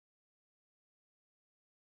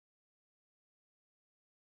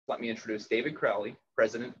let me introduce David Crowley,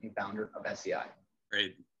 President and Founder of SCI.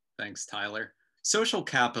 Great, thanks, Tyler. Social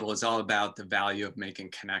capital is all about the value of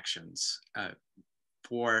making connections.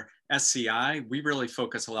 For SCI, we really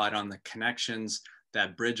focus a lot on the connections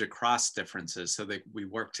that bridge across differences so that we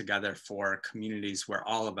work together for communities where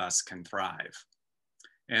all of us can thrive.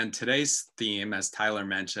 And today's theme, as Tyler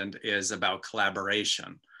mentioned, is about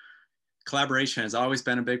collaboration. Collaboration has always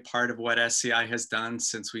been a big part of what SCI has done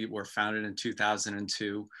since we were founded in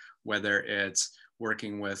 2002, whether it's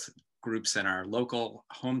working with groups in our local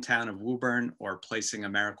hometown of Woburn or placing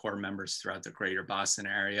AmeriCorps members throughout the greater Boston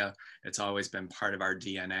area. It's always been part of our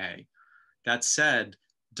DNA. That said,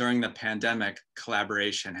 during the pandemic,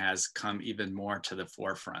 collaboration has come even more to the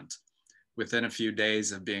forefront. Within a few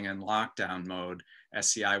days of being in lockdown mode,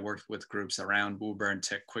 SCI worked with groups around Woburn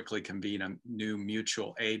to quickly convene a new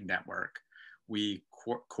mutual aid network. We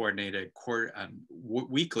coordinated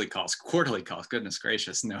weekly calls, quarterly calls, goodness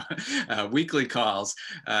gracious, no, weekly calls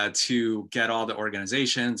to get all the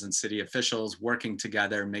organizations and city officials working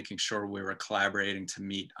together, making sure we were collaborating to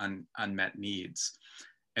meet unmet needs.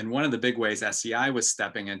 And one of the big ways SCI was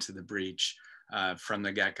stepping into the breach from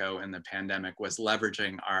the get-go in the pandemic was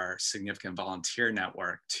leveraging our significant volunteer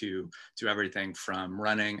network to do everything from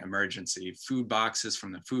running emergency food boxes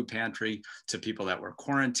from the food pantry to people that were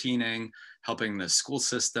quarantining, helping the school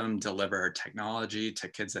system deliver technology to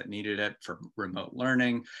kids that needed it for remote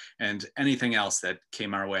learning, and anything else that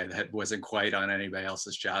came our way that wasn't quite on anybody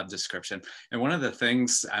else's job description. And one of the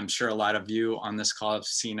things, I'm sure a lot of you on this call have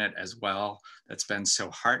seen it as well, that's been so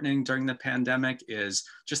heartening during the pandemic is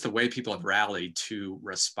just the way people have rallied to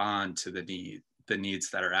respond to the needs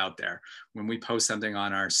that are out there. When we post something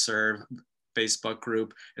on our Serve Facebook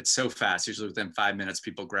group, it's so fast. Usually within 5 minutes,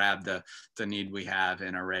 people grab the need we have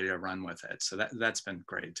and are ready to run with it. So that's been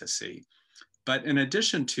great to see. But in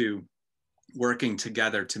addition to working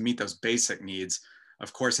together to meet those basic needs,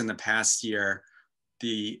 of course, in the past year,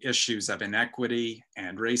 the issues of inequity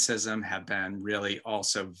and racism have been really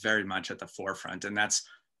also very much at the forefront. And that's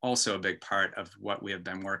also a big part of what we have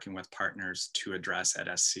been working with partners to address at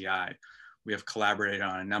SCI. We have collaborated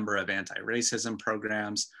on a number of anti-racism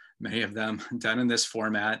programs, many of them done in this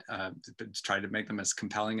format, try to make them as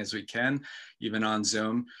compelling as we can, even on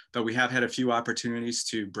Zoom. But we have had a few opportunities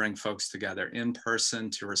to bring folks together in person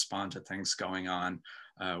to respond to things going on.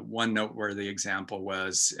 One noteworthy example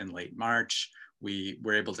was in late March, we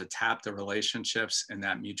were able to tap the relationships in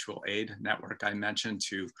that mutual aid network I mentioned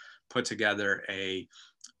to put together a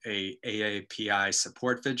AAPI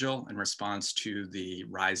support vigil in response to the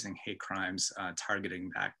rising hate crimes targeting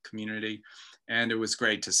that community. And it was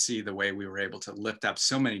great to see the way we were able to lift up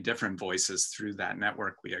so many different voices through that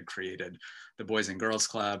network we had created. The Boys and Girls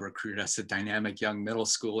Club recruited us a dynamic young middle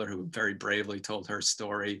schooler who very bravely told her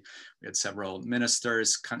story. We had several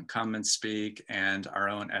ministers come and speak, and our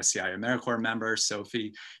own SCI AmeriCorps member,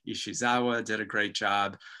 Sophie Ishizawa, did a great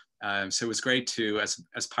job. So it was great to,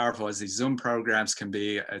 as powerful as these Zoom programs can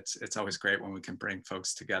be, it's always great when we can bring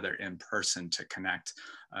folks together in person to connect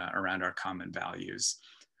around our common values.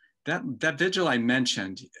 That vigil I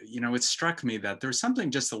mentioned, it struck me that there's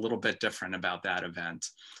something just a little bit different about that event.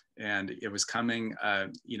 And it was coming,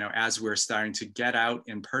 as we're starting to get out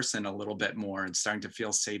in person a little bit more and starting to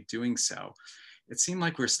feel safe doing so. It seemed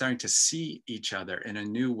like we're starting to see each other in a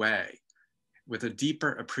new way, with a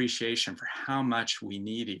deeper appreciation for how much we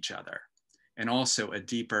need each other, and also a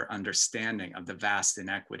deeper understanding of the vast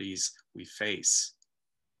inequities we face.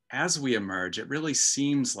 As we emerge, it really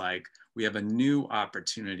seems like we have a new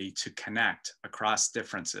opportunity to connect across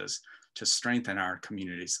differences to strengthen our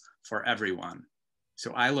communities for everyone.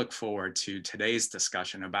 So I look forward to today's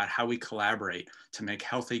discussion about how we collaborate to make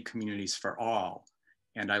healthy communities for all.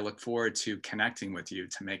 And I look forward to connecting with you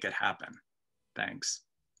to make it happen. Thanks.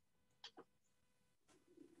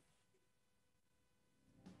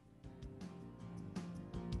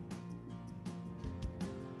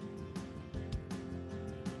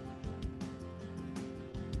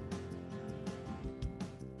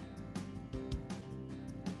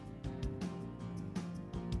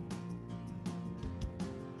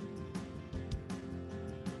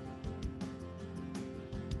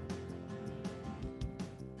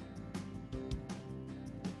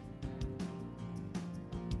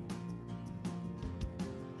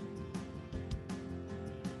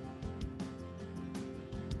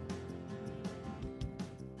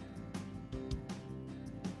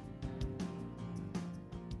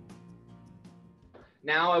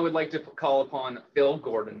 Now I would like to call upon Phil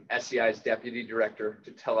Gordon, SCI's Deputy Director,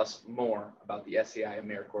 to tell us more about the SCI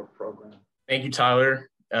AmeriCorps program. Thank you, Tyler.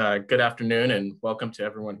 Good afternoon and welcome to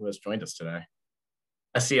everyone who has joined us today.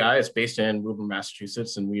 SCI is based in Woburn,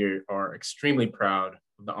 Massachusetts, and we are extremely proud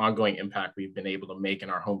of the ongoing impact we've been able to make in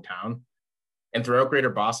our hometown. And throughout Greater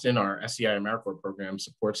Boston, our SCI AmeriCorps program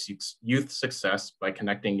supports youth success by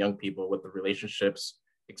connecting young people with the relationships,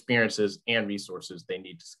 experiences, and resources they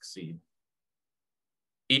need to succeed.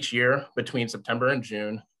 Each year, between September and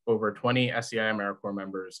June, over 20 SCI AmeriCorps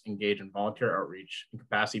members engage in volunteer outreach and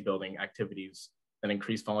capacity building activities that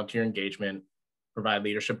increase volunteer engagement, provide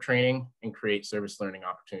leadership training, and create service learning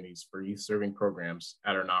opportunities for youth serving programs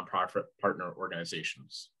at our nonprofit partner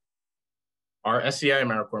organizations. Our SCI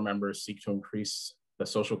AmeriCorps members seek to increase the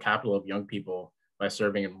social capital of young people by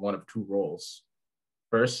serving in one of two roles.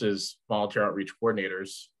 First is volunteer outreach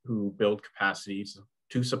coordinators who build capacity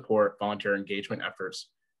to support volunteer engagement efforts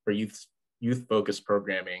for youth-focused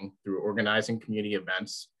programming through organizing community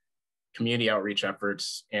events, community outreach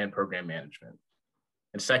efforts, and program management.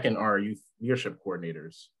 And second are youth leadership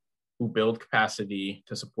coordinators who build capacity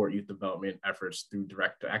to support youth development efforts through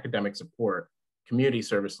direct academic support, community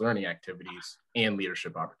service learning activities, and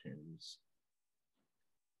leadership opportunities.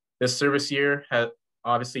 This service year has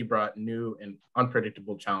obviously brought new and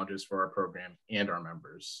unpredictable challenges for our program and our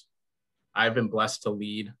members. I've been blessed to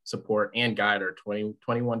lead, support, and guide our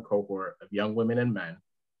 2021 cohort of young women and men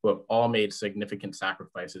who have all made significant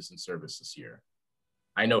sacrifices in service this year.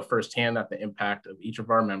 I know firsthand that the impact of each of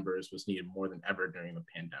our members was needed more than ever during the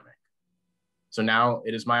pandemic. So now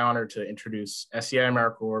it is my honor to introduce SCI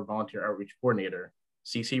AmeriCorps Volunteer Outreach Coordinator,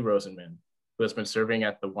 CC Rosenman, who has been serving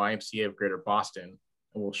at the YMCA of Greater Boston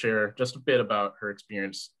and will share just a bit about her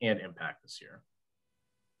experience and impact this year.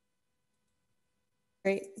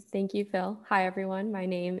 Great, thank you, Phil. Hi, everyone. My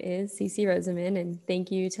name is CC Rosenman, and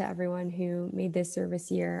thank you to everyone who made this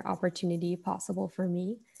service year opportunity possible for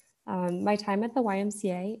me. My time at the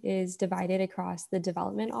YMCA is divided across the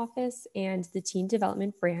development office and the teen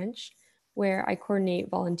development branch, where I coordinate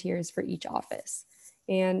volunteers for each office.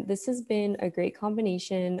 And this has been a great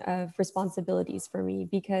combination of responsibilities for me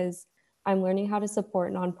because I'm learning how to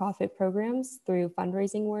support nonprofit programs through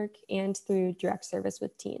fundraising work and through direct service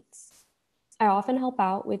with teens. I often help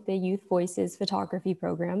out with the Youth Voices photography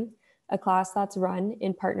program, a class that's run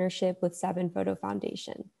in partnership with 7 Photo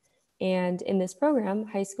Foundation. And in this program,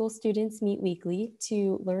 high school students meet weekly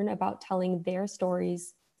to learn about telling their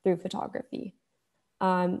stories through photography.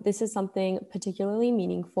 This is something particularly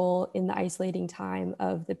meaningful in the isolating time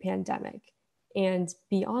of the pandemic. And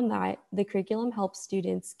beyond that, the curriculum helps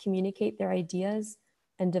students communicate their ideas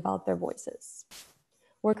and develop their voices.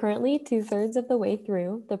 We're currently 2/3 of the way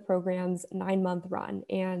through the program's 9-month run.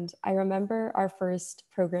 And I remember our first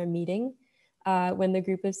program meeting when the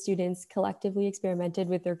group of students collectively experimented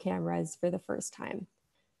with their cameras for the first time.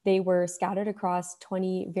 They were scattered across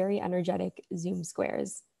 20 very energetic Zoom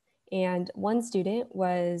squares. And one student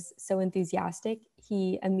was so enthusiastic,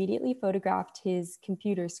 he immediately photographed his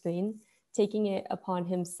computer screen, taking it upon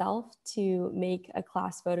himself to make a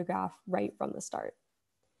class photograph right from the start.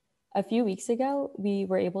 A few weeks ago, we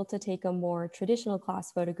were able to take a more traditional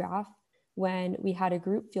class photograph when we had a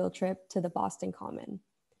group field trip to the Boston Common.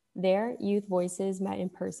 There, Youth Voices met in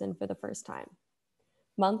person for the first time.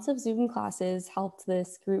 Months of Zoom classes helped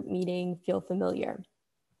this group meeting feel familiar.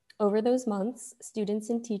 Over those months, students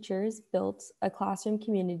and teachers built a classroom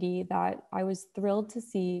community that I was thrilled to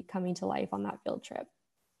see coming to life on that field trip.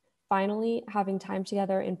 Finally, having time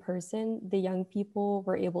together in person, the young people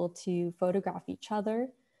were able to photograph each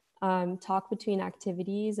other, talk between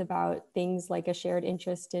activities about things like a shared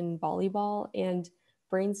interest in volleyball, and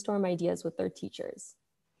brainstorm ideas with their teachers.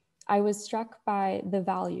 I was struck by the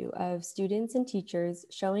value of students and teachers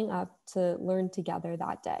showing up to learn together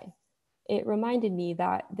that day. It reminded me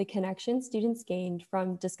that the connection students gained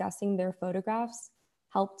from discussing their photographs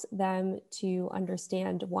helped them to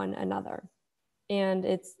understand one another. And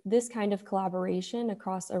it's this kind of collaboration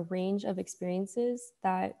across a range of experiences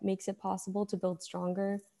that makes it possible to build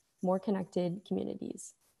stronger, more connected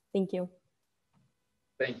communities. Thank you.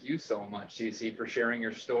 Thank you so much, CC, for sharing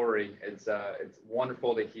your story. It's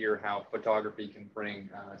wonderful to hear how photography can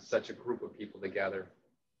bring such a group of people together.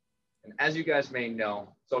 And as you guys may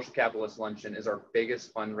know, Social Capitalist Luncheon is our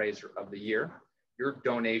biggest fundraiser of the year. Your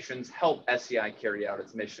donations help SCI carry out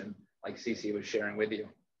its mission, like CC was sharing with you.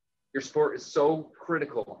 Your support is so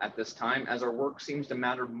critical at this time as our work seems to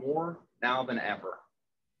matter more now than ever.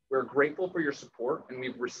 We're grateful for your support, and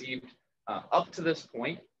we've received up to this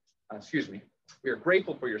point, we are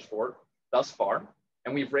grateful for your support thus far,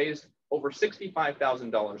 and we've raised over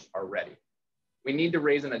 $65,000 already. We need to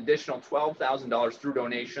raise an additional $12,000 through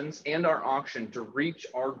donations and our auction to reach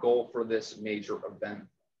our goal for this major event.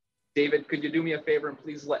 David, could you do me a favor and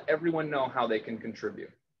please let everyone know how they can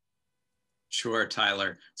contribute? Sure,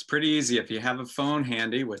 Tyler. It's pretty easy. If you have a phone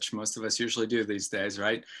handy, which most of us usually do these days,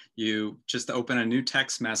 right? You just open a new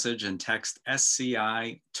text message and text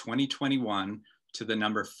SCI 2021 to the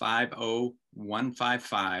number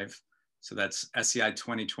 50155. So that's SCI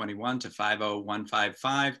 2021 to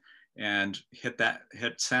 50155, and hit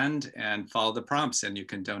send and follow the prompts, and you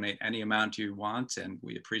can donate any amount you want, and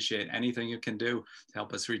we appreciate anything you can do to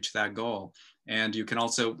help us reach that goal. And you can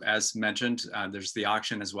also, as mentioned, there's the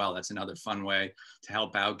auction as well. That's another fun way to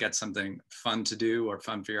help out, get something fun to do or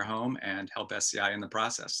fun for your home, and help SCI in the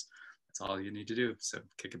process. That's all you need to do. So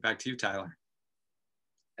kick it back to you, Tyler.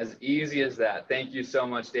 As easy as that. Thank you so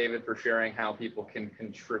much, David, for sharing how people can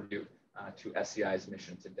contribute to SCI's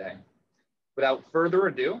mission today. Without further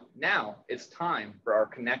ado, now it's time for our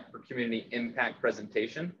Connect for Community Impact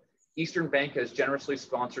presentation. Eastern Bank has generously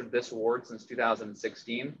sponsored this award since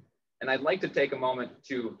 2016. And I'd like to take a moment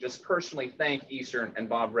to just personally thank Eastern and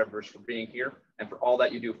Bob Rivers for being here and for all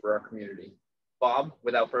that you do for our community. Bob,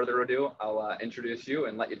 without further ado, I'll introduce you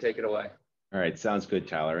and let you take it away. All right, sounds good,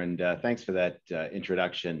 Tyler. And thanks for that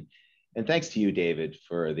introduction. And thanks to you, David,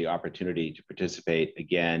 for the opportunity to participate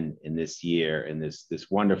again in this year in this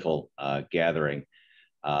wonderful gathering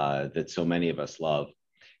that so many of us love.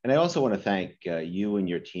 And I also want to thank you and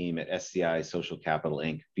your team at SCI Social Capital,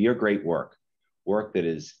 Inc. for your great work that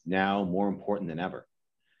is now more important than ever.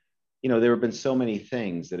 You know, there have been so many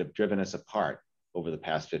things that have driven us apart over the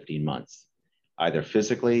past 15 months, either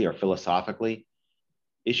physically or philosophically,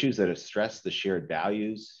 issues that have stressed the shared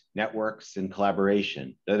values, networks, and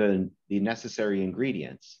collaboration that are the necessary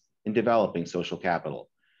ingredients in developing social capital.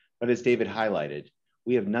 But as David highlighted,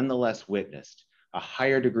 we have nonetheless witnessed a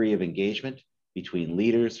higher degree of engagement between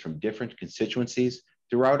leaders from different constituencies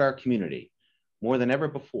throughout our community, more than ever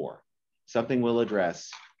before, something we'll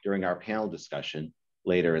address during our panel discussion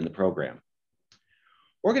later in the program.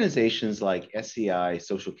 Organizations like SCI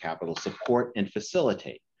Social Capital support and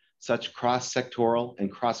facilitate such cross-sectoral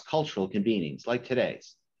and cross-cultural convenings like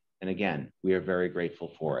today's. And again, we are very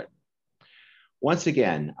grateful for it. Once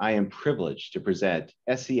again, I am privileged to present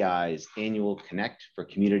SCI's annual Connect for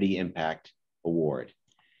Community Impact Award.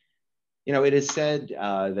 You know, it is said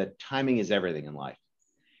that timing is everything in life.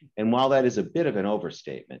 And while that is a bit of an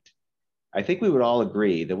overstatement, I think we would all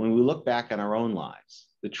agree that when we look back on our own lives,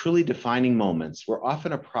 the truly defining moments were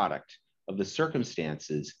often a product of the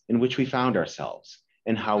circumstances in which we found ourselves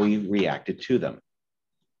and how we reacted to them.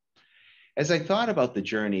 As I thought about the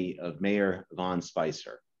journey of Mayor Yvonne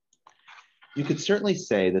Spicer, you could certainly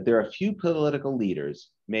say that there are a few political leaders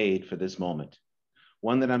made for this moment,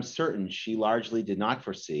 one that I'm certain she largely did not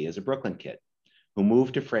foresee as a Brooklyn kid who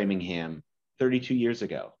moved to Framingham 32 years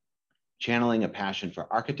ago, channeling a passion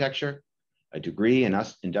for architecture, a degree in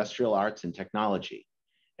industrial arts and technology,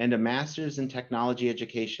 and a master's in technology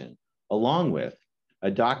education, along with a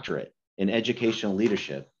doctorate in educational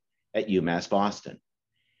leadership at UMass Boston.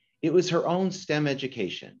 It was her own STEM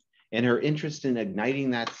education and her interest in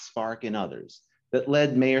igniting that spark in others that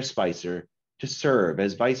led Mayor Spicer to serve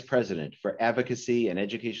as Vice President for Advocacy and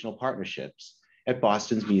Educational Partnerships at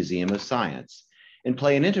Boston's Museum of Science, and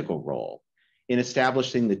play an integral role in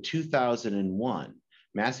establishing the 2001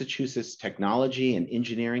 Massachusetts Technology and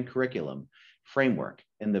Engineering Curriculum Framework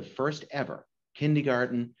and the first ever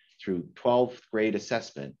kindergarten through 12th grade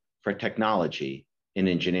assessment for technology and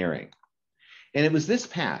engineering. And it was this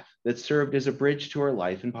path that served as a bridge to her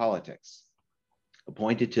life in politics.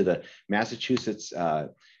 Appointed to the Massachusetts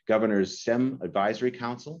Governor's STEM Advisory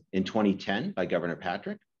Council in 2010 by Governor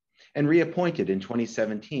Patrick, and reappointed in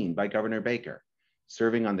 2017 by Governor Baker,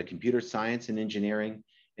 serving on the Computer Science and Engineering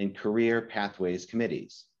and Career Pathways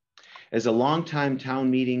Committees. As a longtime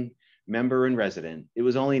town meeting member and resident, it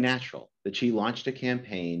was only natural that she launched a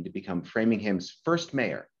campaign to become Framingham's first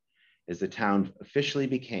mayor, as the town officially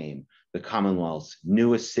became the Commonwealth's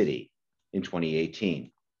newest city in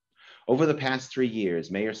 2018. Over the past 3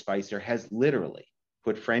 years, Mayor Spicer has literally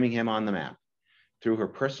put Framingham on the map through her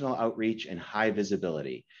personal outreach and high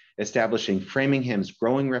visibility, establishing Framingham's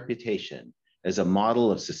growing reputation as a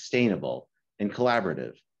model of sustainable and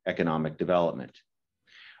collaborative economic development.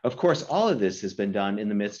 Of course, all of this has been done in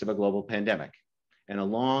the midst of a global pandemic and a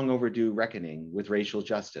long overdue reckoning with racial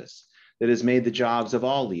justice that has made the jobs of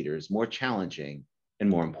all leaders more challenging and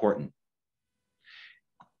more important.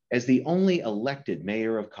 As the only elected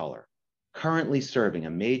mayor of color, currently serving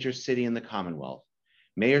a major city in the Commonwealth,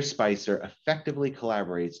 Mayor Spicer effectively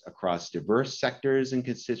collaborates across diverse sectors and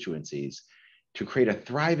constituencies to create a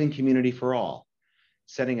thriving community for all,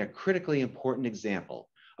 setting a critically important example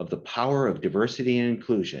of the power of diversity and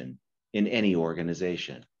inclusion in any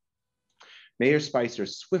organization. Mayor Spicer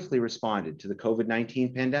swiftly responded to the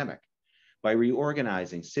COVID-19 pandemic by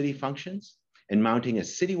reorganizing city functions and mounting a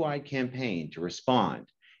citywide campaign to respond,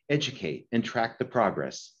 educate, and track the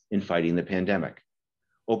progress in fighting the pandemic,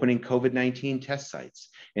 opening COVID-19 test sites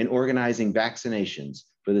and organizing vaccinations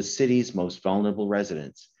for the city's most vulnerable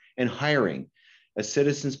residents, and hiring a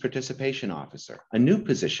citizens participation officer, a new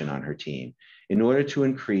position on her team, in order to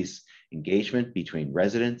increase engagement between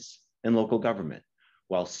residents and local government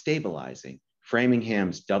while stabilizing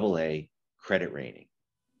Framingham's AA credit rating.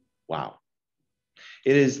 Wow.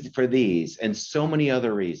 It is for these and so many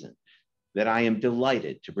other reasons that I am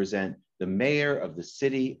delighted to present the Mayor of the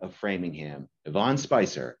City of Framingham, Yvonne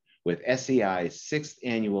Spicer, with SCI's 6th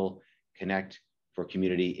Annual Connect for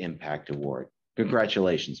Community Impact Award.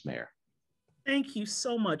 Congratulations, Mayor. Thank you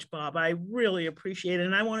so much, Bob. I really appreciate it.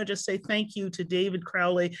 And I want to just say thank you to David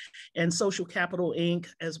Crowley and Social Capital Inc.,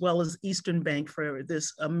 as well as Eastern Bank, for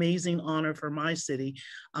this amazing honor for my city.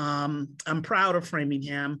 I'm proud of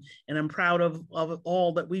Framingham, and I'm proud of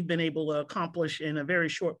all that we've been able to accomplish in a very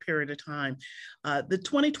short period of time. The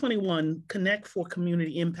 2021 Connect for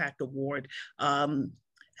Community Impact Award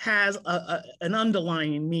has an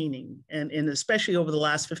underlying meaning, and especially over the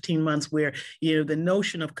last 15 months, where the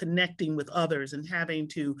notion of connecting with others and having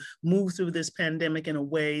to move through this pandemic in a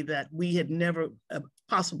way that we had never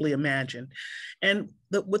possibly imagined. And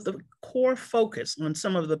with the core focus on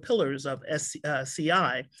some of the pillars of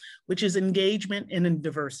SCI, which is engagement and in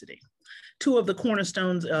diversity. Two of the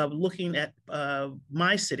cornerstones of looking at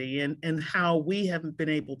my city and how we have been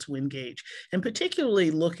able to engage, and particularly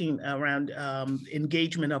looking around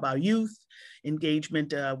engagement of our youth,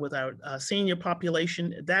 engagement with our senior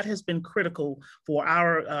population. That has been critical for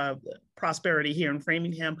our prosperity here in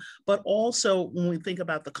Framingham, but also when we think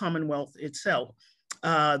about the Commonwealth itself.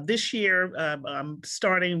 This year, I'm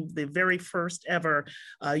starting the very first ever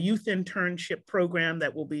youth internship program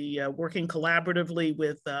that will be working collaboratively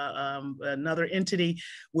with another entity.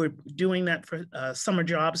 We're doing that for summer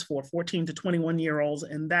jobs for 14 to 21-year-olds,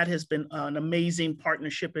 and that has been an amazing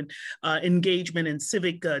partnership and engagement and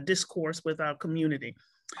civic discourse with our community.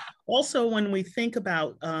 Also, when we think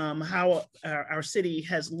about how our city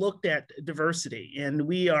has looked at diversity, and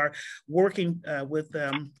we are working with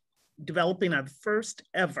developing our first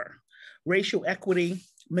ever racial equity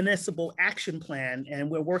municipal action plan. And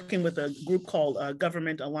we're working with a group called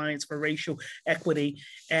Government Alliance for Racial Equity,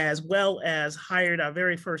 as well as hired our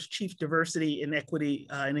very first Chief Diversity and Equity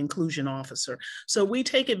and Inclusion Officer. So we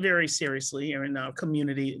take it very seriously here in our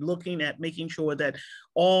community, looking at making sure that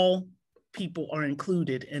all people are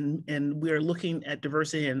included, and we're looking at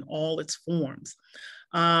diversity in all its forms.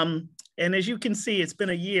 And as you can see, it's been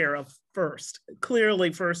a year of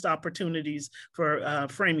clearly first opportunities for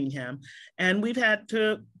Framingham. And we've had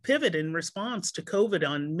to pivot in response to COVID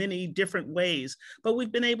on many different ways, but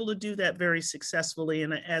we've been able to do that very successfully.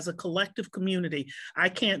 And as a collective community, I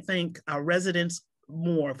can't thank our residents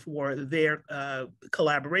more for their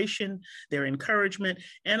collaboration, their encouragement,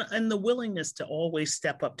 and the willingness to always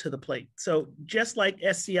step up to the plate. So just like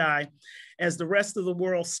SCI, as the rest of the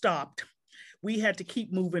world stopped, we had to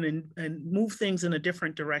keep moving and move things in a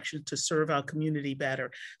different direction to serve our community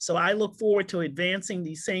better. So I look forward to advancing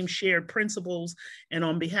these same shared principles. And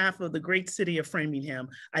on behalf of the great city of Framingham,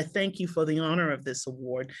 I thank you for the honor of this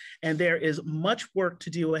award. And there is much work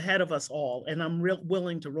to do ahead of us all. And I'm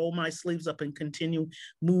willing to roll my sleeves up and continue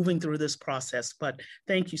moving through this process. But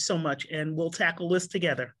thank you so much. And we'll tackle this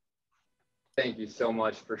together. Thank you so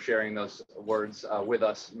much for sharing those words with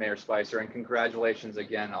us, Mayor Spicer, and congratulations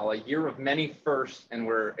again. A year of many firsts, and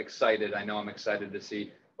we're excited. I know I'm excited to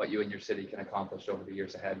see what you and your city can accomplish over the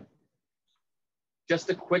years ahead. Just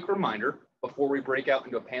a quick reminder before we break out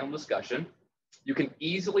into a panel discussion, you can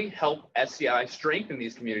easily help SCI strengthen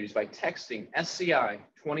these communities by texting SCI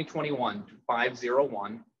 2021 to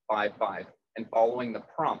 50155 and following the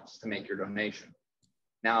prompts to make your donation.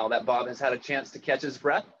 Now that Bob has had a chance to catch his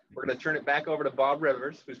breath, we're going to turn it back over to Bob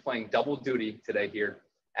Rivers, who's playing double duty today here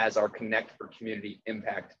as our Connect for Community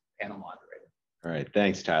Impact panel moderator. All right,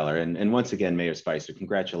 thanks, Tyler. And once again, Mayor Spicer,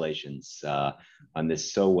 congratulations on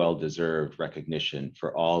this so well-deserved recognition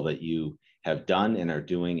for all that you have done and are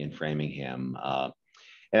doing in Framingham.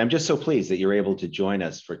 And I'm just so pleased that you're able to join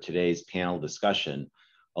us for today's panel discussion,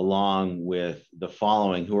 along with the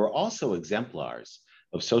following, who are also exemplars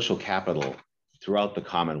of social capital throughout the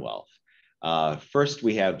Commonwealth. First,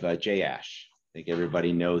 we have Jay Ash. I think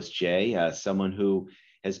everybody knows Jay, someone who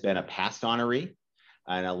has been a past honoree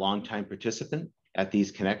and a longtime participant at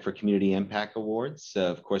these Connect for Community Impact Awards.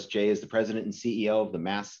 Of course, Jay is the president and CEO of the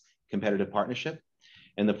Mass Competitive Partnership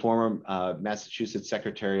and the former Massachusetts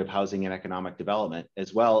Secretary of Housing and Economic Development,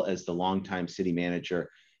 as well as the longtime city manager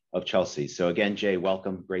of Chelsea. So again, Jay,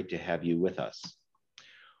 welcome. Great to have you with us.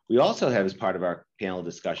 We also have, as part of our panel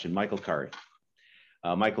discussion, Michael Curry.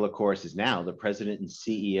 Michael, of course, is now the president and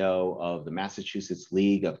CEO of the Massachusetts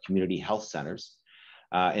League of Community Health Centers.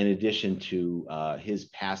 In addition to his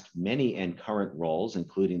past many and current roles,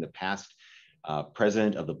 including the past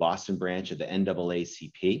president of the Boston branch of the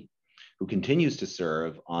NAACP, who continues to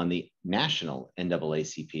serve on the national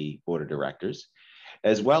NAACP Board of Directors,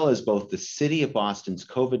 as well as both the City of Boston's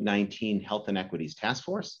COVID-19 Health Inequities Task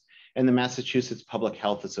Force and the Massachusetts Public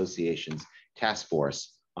Health Association's Task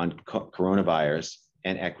Force on Coronavirus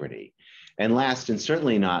and Equity. And last and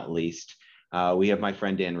certainly not least, we have my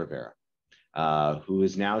friend Dan Rivera, who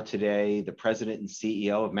is now today the president and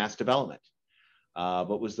CEO of MassDevelopment,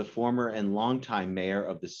 but was the former and longtime mayor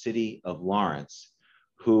of the city of Lawrence,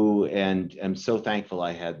 who, and I'm so thankful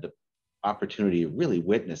I had the opportunity to really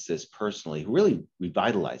witness this personally, who really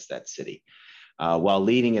revitalized that city while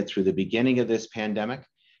leading it through the beginning of this pandemic.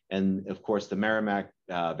 And of course, the Merrimack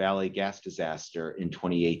Valley gas disaster in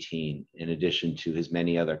 2018, in addition to his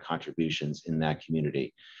many other contributions in that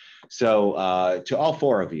community. So to all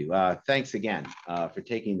four of you, thanks again for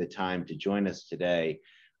taking the time to join us today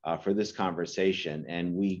for this conversation.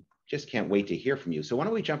 And we just can't wait to hear from you. So why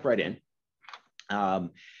don't we jump right in?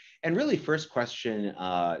 And really, first question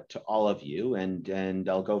to all of you, and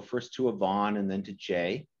I'll go first to Yvonne and then to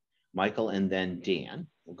Jay, Michael, and then Dan.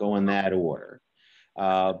 We'll go in that order.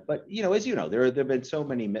 But as you know, there have been so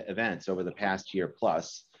many events over the past year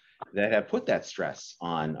plus that have put that stress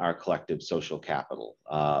on our collective social capital,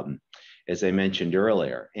 as I mentioned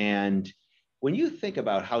earlier. And when you think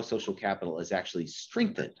about how social capital is actually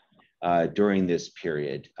strengthened during this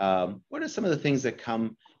period, what are some of the things that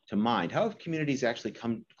come to mind? How have communities actually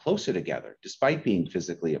come closer together despite being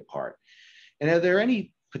physically apart? And are there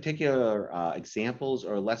any particular examples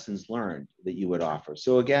or lessons learned that you would offer?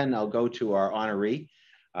 So again, I'll go to our honoree,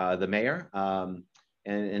 the mayor,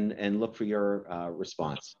 and look for your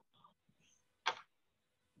response.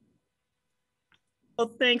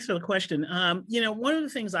 Well, thanks for the question. One of the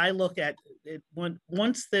things I look at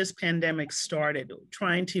once this pandemic started,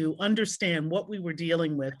 trying to understand what we were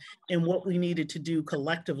dealing with and what we needed to do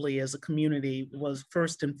collectively as a community was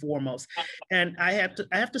first and foremost. And I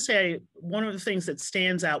have to say, one of the things that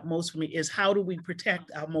stands out most for me is how do we protect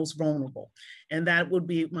our most vulnerable? And that would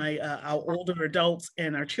be our older adults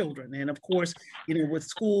and our children. And of course, with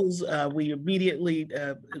schools, we immediately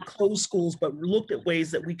closed schools, but looked at ways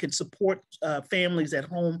that we could support families at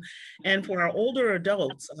home. And for our older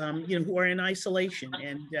adults, who are in isolation,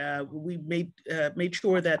 and we made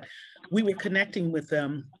sure that we were connecting with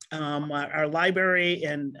them. Our library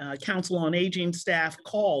and Council on Aging staff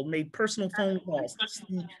made personal phone calls to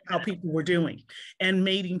see how people were doing, and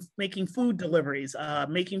making food deliveries,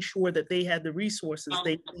 making sure that they had the resources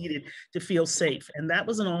they needed to feel safe. And that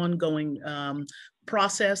was an ongoing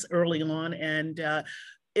process early on. And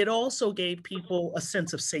it also gave people a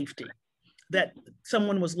sense of safety, that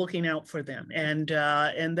someone was looking out for them. And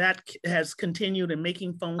that has continued, and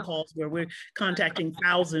making phone calls where we're contacting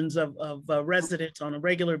thousands of residents on a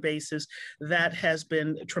regular basis. That has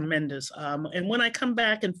been tremendous. And when I come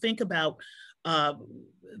back and think about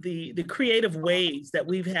the creative ways that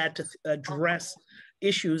we've had to address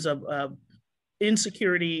issues of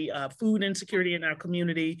insecurity, food insecurity in our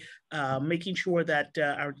community, making sure that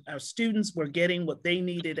our students were getting what they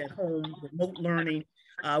needed at home, remote learning.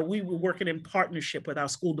 We were working in partnership with our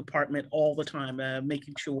school department all the time,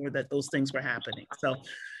 making sure that those things were happening. So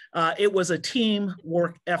it was a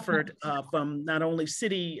teamwork effort from not only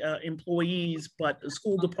city employees, but the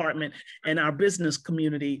school department and our business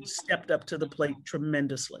community stepped up to the plate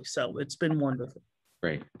tremendously. So it's been wonderful.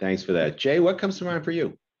 Great, thanks for that. Jay, what comes to mind for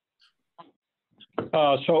you?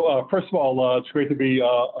 First of all, it's great to be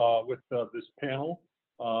with this panel.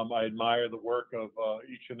 I admire the work of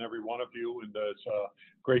each and every one of you, and it's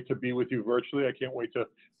great to be with you virtually. I can't wait to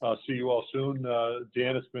see you all soon.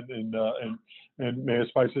 Dan, it's been, and Mayor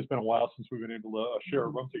Spicer, it's been a while since we've been able to share a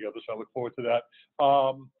room together, so I look forward to that.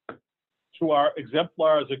 To our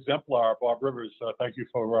exemplar, Bob Rivers, thank you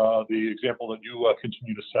for the example that you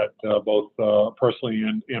continue to set, both personally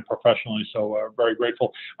and professionally. So very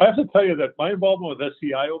grateful. I have to tell you that my involvement with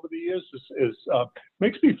SCI over the years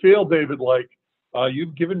makes me feel, David, like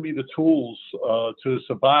you've given me the tools to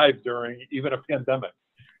survive during even a pandemic.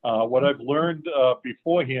 What I've learned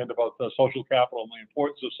beforehand about the social capital and the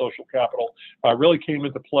importance of social capital really came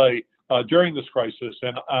into play during this crisis.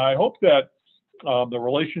 And I hope that the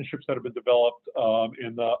relationships that have been developed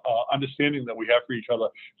and the understanding that we have for each other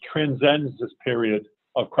transcends this period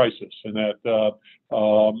crisis, and that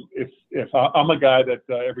if I'm a guy that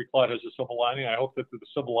every cloud has a silver lining, I hope that the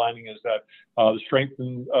silver lining is that the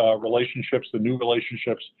strengthened relationships, the new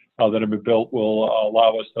relationships that have been built, will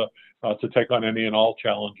allow us to take on any and all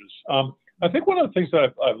challenges. I think one of the things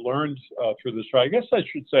that I've learned through this, or I guess I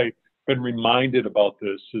should say, been reminded about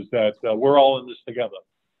this, is that we're all in this together.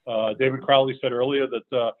 David Crowley said earlier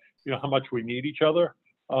that how much we need each other.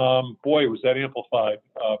 Boy, was that amplified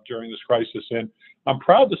during this crisis. And I'm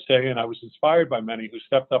proud to say, and I was inspired by many who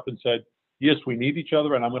stepped up and said, yes, we need each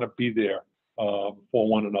other, and I'm going to be there for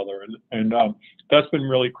one another. And that's been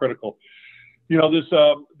really critical.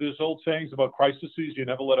 There's old sayings about crises. You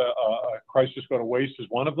never let a crisis go to waste is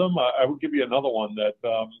one of them. I would give you another one, that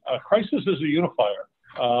a crisis is a unifier.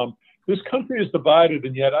 This country is divided,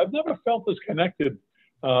 and yet I've never felt as connected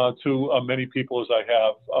to many people as I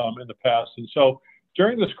have in the past. And so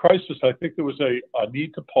during this crisis, I think there was a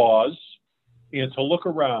need to pause and to look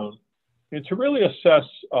around and to really assess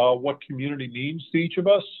what community means to each of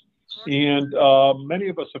us. And many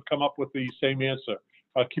of us have come up with the same answer.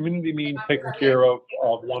 Community means taking care of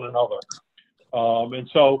one another. And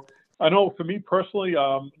so I know for me personally,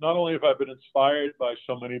 not only have I been inspired by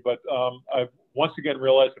so many, but I've once again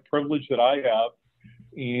realized the privilege that I have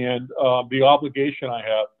and the obligation I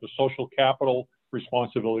have, the social capital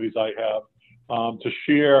responsibilities I have to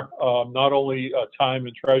share not only time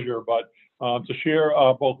and treasure, but to share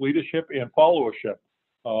both leadership and followership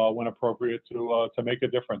when appropriate to make a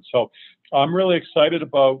difference. So I'm really excited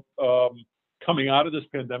about coming out of this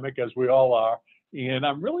pandemic, as we all are, and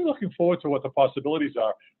I'm really looking forward to what the possibilities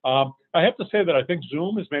are. I have to say that I think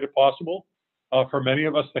Zoom has made it possible for many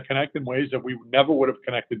of us to connect in ways that we never would have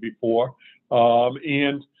connected before. I'm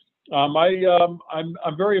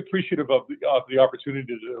very appreciative of the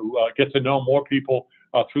opportunity to get to know more people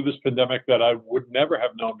through this pandemic that I would never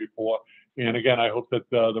have known before. And again, I hope that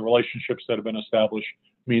the relationships that have been established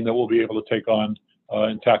mean that we'll be able to take on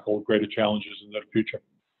and tackle greater challenges in the future.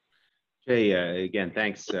 Jay, again,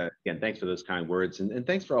 thanks for those kind words, and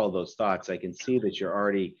thanks for all those thoughts. I can see that you're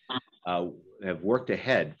already have worked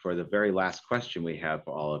ahead for the very last question we have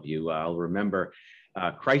for all of you. I'll remember,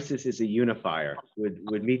 crisis is a unifier.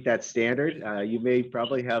 Would meet that standard. You may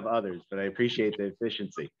probably have others, but I appreciate the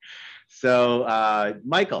efficiency. So,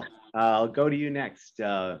 Michael, I'll go to you next.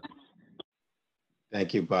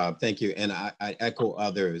 Thank you, Bob. Thank you. And I echo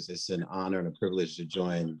others. It's an honor and a privilege to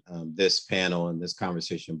join this panel and this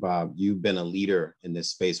conversation. Bob, you've been a leader in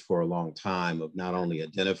this space for a long time of not only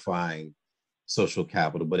identifying social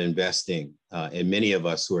capital, but investing in many of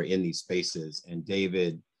us who are in these spaces. And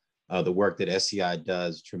David, the work that SCI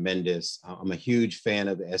does, tremendous. I'm a huge fan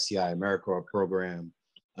of the SCI AmeriCorps program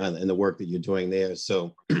and the work that you're doing there.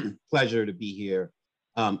 So pleasure to be here.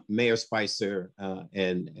 Mayor Spicer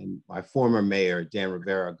and my former mayor, Dan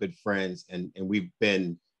Rivera, are good friends, and we've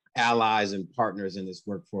been allies and partners in this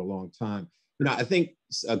work for a long time. I think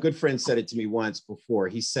a good friend said it to me once before.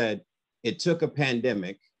 He said, it took a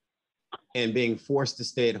pandemic and being forced to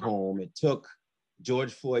stay at home. It took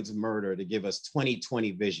George Floyd's murder to give us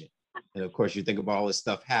 2020 vision. And of course, you think about all this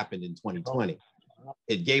stuff happened in 2020.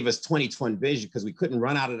 It gave us 2020 vision because we couldn't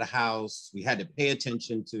run out of the house. We had to pay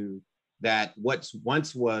attention to that what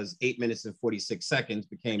once was 8 minutes and 46 seconds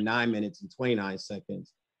became 9 minutes and 29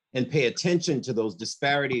 seconds, and pay attention to those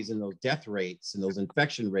disparities and those death rates and those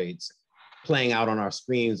infection rates playing out on our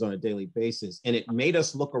screens on a daily basis. And it made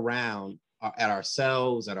us look around at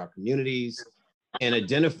ourselves, at our communities, and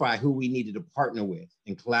identify who we needed to partner with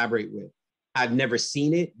and collaborate with. I've never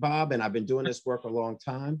seen it, Bob, and I've been doing this work a long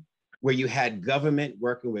time, where you had government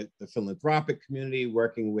working with the philanthropic community,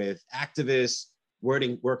 working with activists,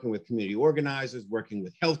 working with community organizers, working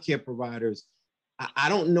with healthcare providers. I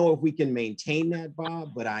don't know if we can maintain that,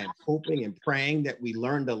 Bob, but I am hoping and praying that we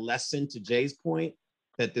learned a lesson, to Jay's point,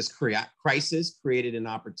 that this crisis created an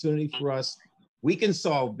opportunity for us. We can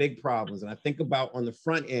solve big problems. And I think about on the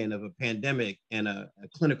front end of a pandemic and a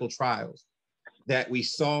clinical trials, that we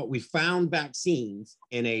found vaccines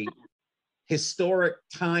in a historic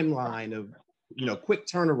timeline of, quick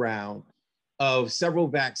turnaround of several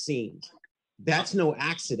vaccines. That's no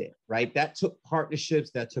accident, right? That took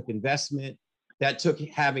partnerships, that took investment, that took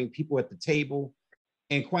having people at the table.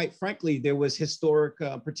 And quite frankly, there was historic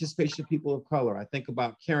participation of people of color. I think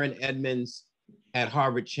about Karen Edmonds at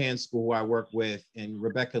Harvard Chan School, who I work with, and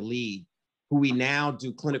Rebecca Lee, who we now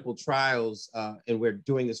do clinical trials, and we're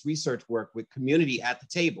doing this research work with community at the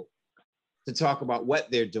table to talk about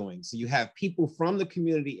what they're doing. So you have people from the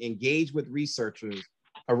community engage with researchers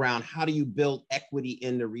around how do you build equity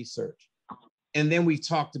in the research. And then we've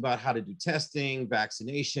talked about how to do testing,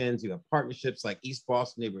 vaccinations. You have partnerships like East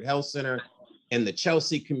Boston Neighborhood Health Center and the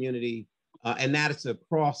Chelsea community, and that is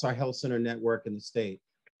across our health center network in the state.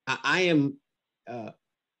 I am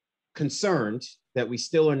concerned that we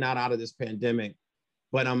still are not out of this pandemic,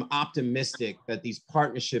 but I'm optimistic that these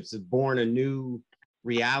partnerships have born a new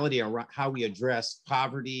reality around how we address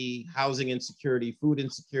poverty, housing insecurity, food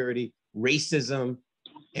insecurity, racism.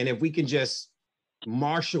 And if we can just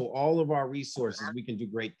marshal all of our resources, we can do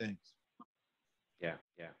great things. Yeah.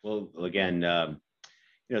 Well, again,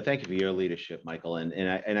 thank you for your leadership, Michael.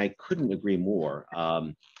 And I couldn't agree more.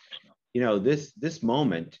 This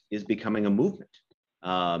moment is becoming a movement.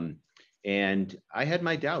 And I had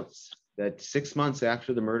my doubts that 6 months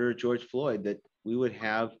after the murder of George Floyd, that we would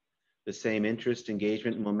have the same interest,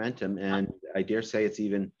 engagement, and momentum. And I dare say it's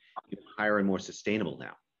even higher and more sustainable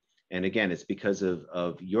now. And again, it's because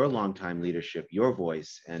of your longtime leadership, your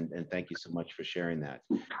voice, and thank you so much for sharing that.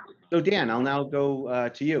 So Dan, I'll now go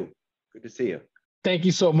to you. Good to see you. Thank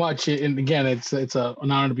you so much. And again, it's an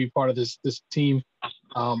honor to be part of this team.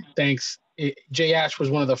 Thanks. Jay Ash was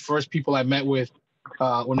one of the first people I met with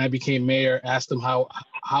when I became mayor. Asked him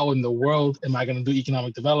how in the world am I going to do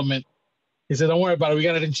economic development? He said, "Don't worry about it. We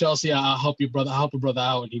got it in Chelsea. I'll help you, brother. I'll help your brother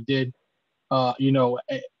out." And he did.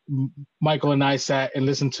 Michael and I sat and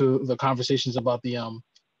listened to the conversations about the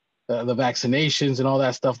vaccinations and all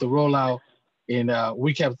that stuff, the rollout. And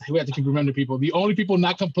we had to keep reminding people, the only people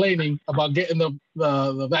not complaining about getting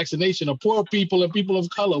the vaccination are poor people and people of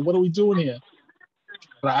color. What are we doing here?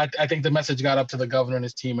 But I think the message got up to the governor and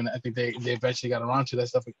his team, and I think they eventually got around to that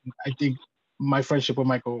stuff. I think my friendship with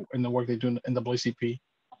Michael and the work they do in the NAACP,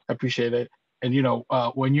 I appreciate it. And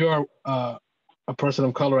when you're a person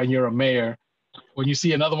of color and you're a mayor, when you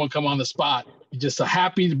see another one come on the spot, you're just so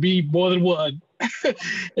happy to be more than one.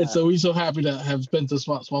 And so we're so happy to have spent this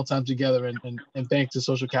small time together, and thanks to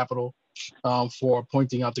Social Capital for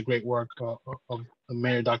pointing out the great work of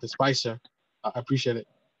Mayor Dr. Spicer. I appreciate it.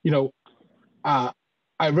 We were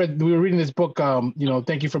reading this book,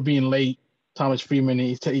 Thank You for Being Late, Thomas Friedman.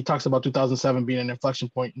 He talks about 2007 being an inflection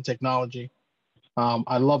point in technology.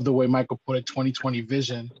 I love the way Michael put it, 2020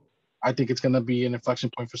 vision. I think it's going to be an inflection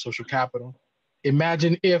point for social capital.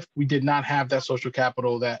 Imagine if we did not have that social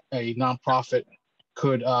capital, that a nonprofit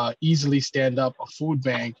could easily stand up a food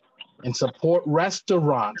bank and support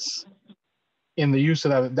restaurants in the use of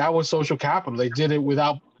that. That was social capital. They did it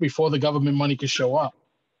before the government money could show up.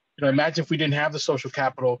 Imagine if we didn't have the social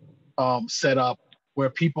capital set up where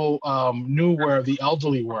people knew where the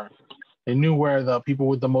elderly were. They knew where the people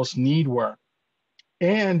with the most need were.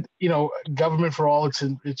 And, government for all its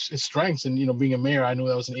strengths, and, being a mayor, I knew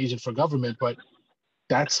that was an agent for government, but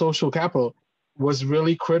that social capital was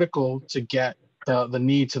really critical to get the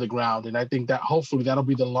need to the ground. And I think that hopefully that'll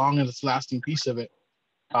be the longest lasting piece of it.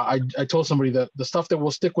 I told somebody that the stuff that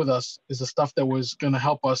will stick with us is the stuff that was going to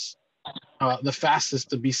help us the fastest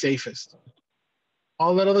to be safest.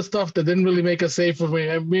 All that other stuff that didn't really make us safer,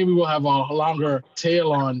 maybe we'll have a longer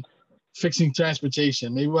tail on fixing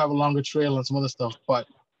transportation. Maybe we'll have a longer trail on some other stuff. But,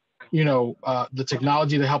 the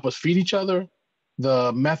technology to help us feed each other,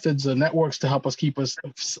 the methods, the networks to help us keep us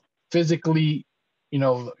physically,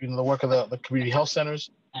 the work of the community health centers,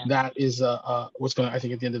 that is what's going to, I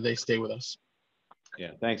think, at the end of the day, stay with us.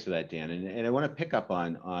 Yeah, thanks for that, Dan. And I want to pick up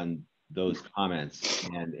on those comments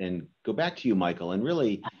and go back to you, Michael, and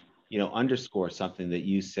really, underscore something that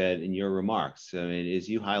you said in your remarks. I mean, as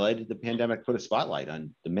you highlighted, the pandemic put a spotlight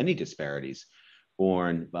on the many disparities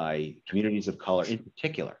borne by communities of color, in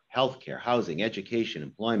particular, healthcare, housing, education,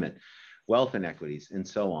 employment, wealth inequities, and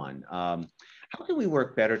so on. How can we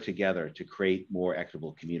work better together to create more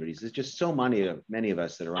equitable communities? There's just so many of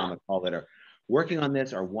us that are on the call that are working on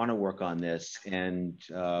this or want to work on this. And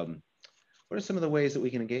what are some of the ways that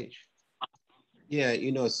we can engage? Yeah,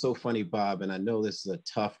 it's so funny, Bob, and I know this is a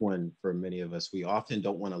tough one for many of us. We often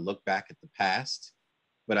don't want to look back at the past,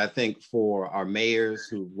 but I think for our mayors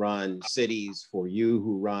who run cities, for you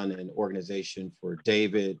who run an organization, for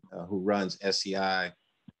David who runs SCI,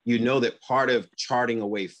 that part of charting a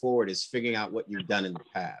way forward is figuring out what you've done in the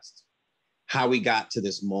past, how we got to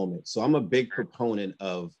this moment. So I'm a big proponent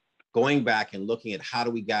of going back and looking at how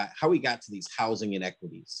we got to these housing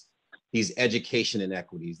inequities, these education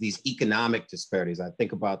inequities, these economic disparities. I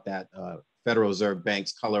think about that Federal Reserve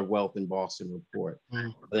Bank's Color, Wealth in Boston report.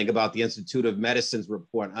 I think about the Institute of Medicine's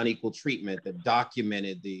report on unequal treatment that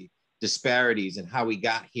documented the disparities and how we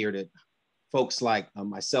got here, that folks like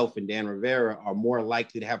myself and Dan Rivera are more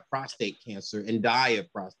likely to have prostate cancer and die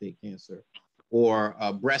of prostate cancer, or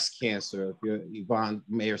breast cancer, if you're Yvonne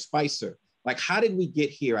Mayor Spicer. Like, how did we get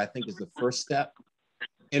here, I think, is the first step.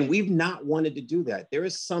 And we've not wanted to do that. There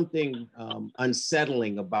is something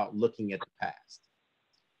unsettling about looking at the past.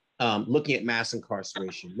 looking at mass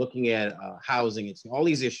incarceration, looking at housing, it's all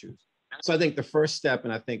these issues. So I think the first step,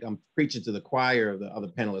 and I think I'm preaching to the choir of the other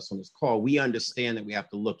panelists on this call, we understand that we have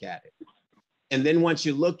to look at it. And then once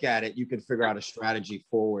you look at it, you can figure out a strategy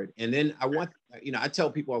forward. And then I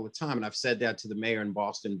tell people all the time, and I've said that to the mayor in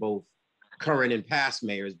Boston, both current and past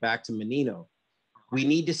mayors, back to Menino, we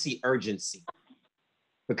need to see urgency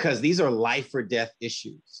because these are life or death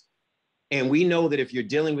issues. And we know that if you're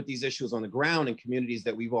dealing with these issues on the ground in communities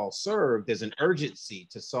that we've all served, there's an urgency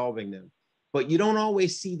to solving them. But you don't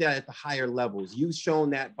always see that at the higher levels. You've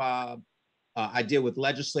shown that, Bob. I deal with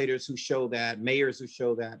legislators who show that, mayors who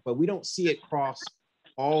show that, but we don't see it across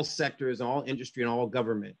all sectors, all industry, and all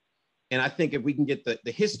government. And I think if we can get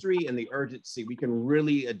the history and the urgency, we can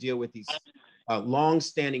really deal with these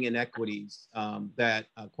long-standing inequities that,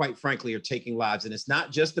 quite frankly, are taking lives. And it's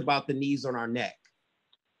not just about the knees on our neck,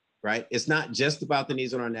 right? It's not just about the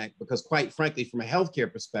knees on our neck, because quite frankly, from a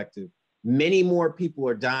healthcare perspective, many more people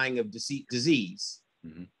are dying of disease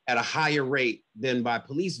at a higher rate than by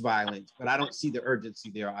police violence, but I don't see the urgency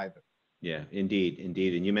there either. Yeah, indeed,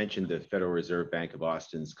 indeed. And you mentioned the Federal Reserve Bank of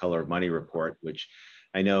Boston's Color of Money report, which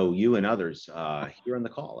I know you and others here on the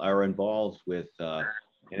call are involved with an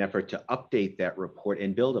effort to update that report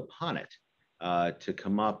and build upon it to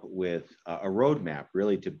come up with a roadmap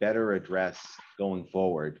really to better address going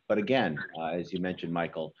forward. But again, as you mentioned,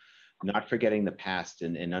 Michael, not forgetting the past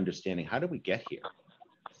and understanding how did we get here.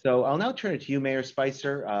 So I'll now turn it to you, Mayor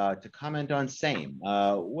Spicer, to comment on same.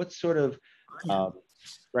 What sort of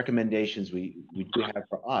recommendations we do have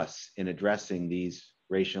for us in addressing these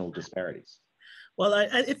racial disparities? Well,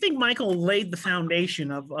 I think Michael laid the foundation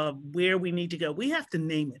of where we need to go. We have to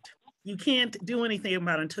name it. You can't do anything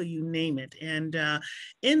about it until you name it. And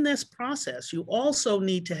in this process, you also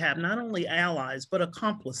need to have not only allies, but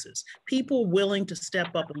accomplices, people willing to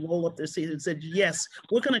step up and roll up their sleeves and say, yes,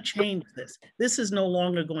 we're going to change this. This is no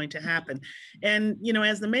longer going to happen. And,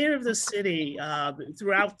 as the mayor of the city,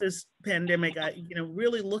 throughout this pandemic,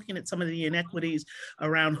 really looking at some of the inequities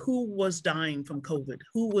around who was dying from COVID,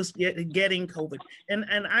 who was getting COVID. And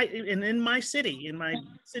in my city,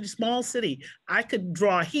 small city, I could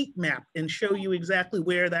draw a heat map and show you exactly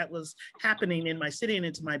where that was happening in my city. And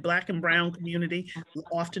it's my Black and brown community,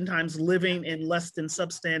 oftentimes living in less than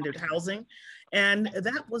substandard housing. And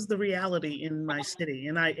that was the reality in my city.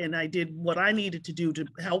 And I did what I needed to do to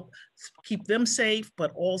help keep them safe,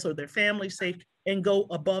 but also their families safe, and go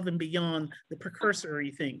above and beyond the precursory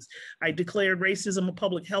things. I declared racism a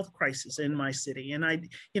public health crisis in my city. And I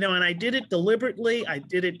did it deliberately. I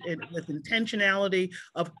did it with intentionality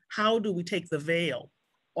of how do we take the veil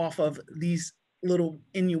off of these little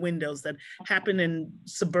innuendos that happen in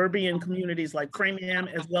suburban communities like Framingham,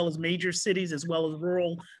 as well as major cities, as well as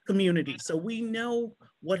rural communities. So we know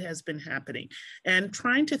what has been happening, and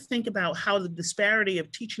trying to think about how the disparity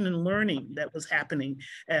of teaching and learning that was happening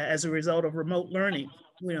as a result of remote learning.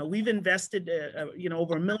 We've invested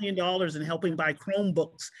over $1 million in helping buy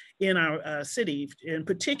Chromebooks in our city, and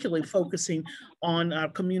particularly focusing on our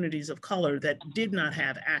communities of color that did not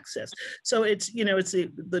have access. So it's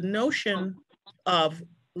the notion of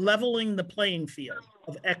leveling the playing field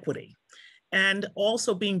of equity, and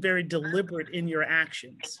also being very deliberate in your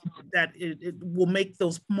actions, that it will make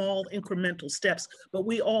those small incremental steps. But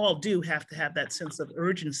we all do have to have that sense of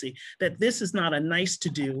urgency, that this is not a nice to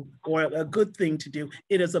do or a good thing to do.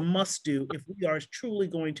 It is a must do if we are truly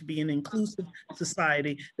going to be an inclusive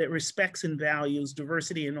society that respects and values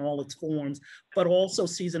diversity in all its forms, but also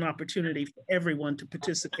sees an opportunity for everyone to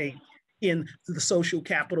participate in the social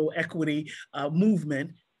capital equity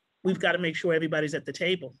movement. We've got to make sure everybody's at the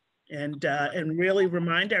table. And really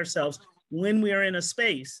remind ourselves, when we are in a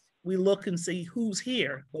space, we look and see who's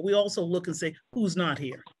here, but we also look and say who's not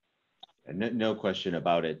here. No question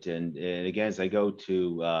about it. And again, as I go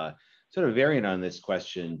to sort of variant on this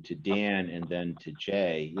question to Dan and then to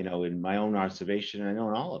Jay, in my own observation, and I know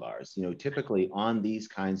in all of ours, typically on these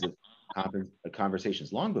kinds of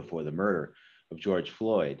conversations, long before the murder of George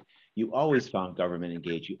Floyd, you always found government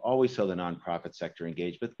engaged. You always saw the nonprofit sector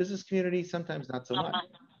engaged, but the business community sometimes not so much.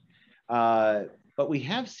 But we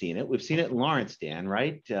have seen it. We've seen it in Lawrence, Dan,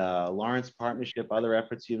 right? Lawrence Partnership, other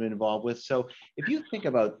efforts you've been involved with. So if you think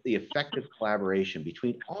about the effective collaboration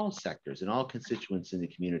between all sectors and all constituents in the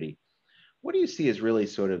community, what do you see as really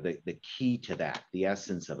sort of the key to that, the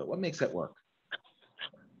essence of it? What makes it work?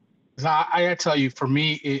 I gotta tell you, for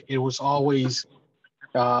me, it was always,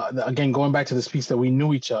 again, going back to this piece that we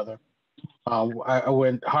knew each other.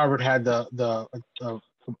 When Harvard had the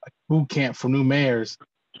boot camp for new mayors,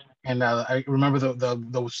 and I remember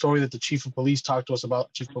the story that the chief of police talked to us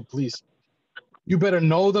about, chief of police. You better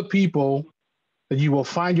know the people that you will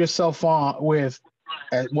find yourself on with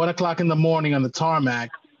at 1 o'clock in the morning on the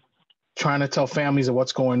tarmac, trying to tell families of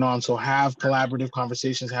what's going on. So have collaborative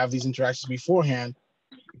conversations, have these interactions beforehand,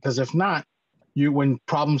 because if not, when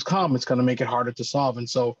problems come, it's going to make it harder to solve. And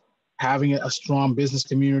so having a strong business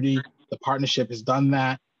community, the partnership has done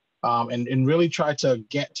that, and really try to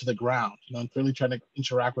get to the ground, and really try to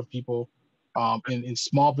interact with people in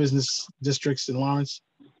small business districts in Lawrence,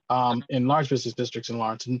 in large business districts in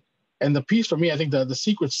Lawrence. And the piece for me, I think the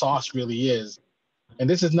secret sauce really is, and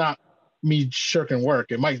this is not me shirking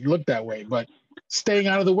work, it might look that way, but staying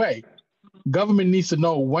out of the way. Government needs to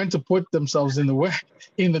know when to put themselves in the way,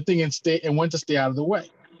 in the thing, and when to stay out of the way.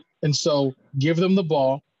 And so give them the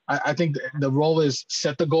ball. I think the role is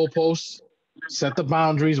set the goalposts, set the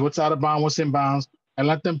boundaries, what's out of bounds, what's in bounds, and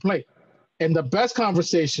let them play. And the best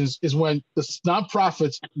conversations is when the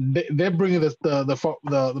nonprofits, they're bringing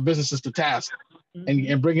the businesses to task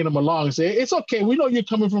and bringing them along and say, it's okay, we know you're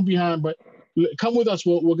coming from behind, but come with us,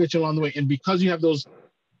 we'll get you along the way. And because you have those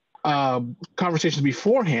conversations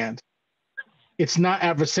beforehand, it's not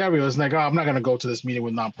adversarial. It's like, oh, I'm not going to go to this meeting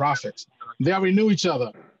with nonprofits. They already knew each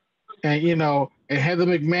other. And, and Heather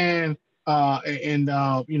McMahon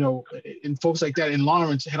and folks like that in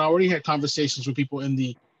Lawrence had already had conversations with people in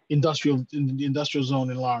the industrial zone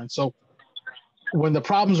in Lawrence. So when the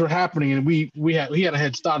problems were happening, and we had a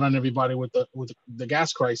head start on everybody with the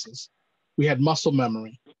gas crisis, we had muscle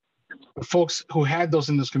memory. The folks who had those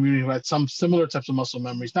in this community who had some similar types of muscle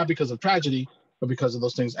memories, not because of tragedy, but because of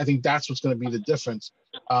those things. I think that's what's going to be the difference.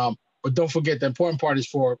 But don't forget, the important part is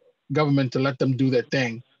for government to let them do their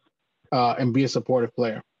thing and be a supportive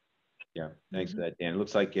player. Yeah, thanks for that, Dan. It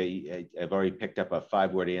looks like I've already picked up a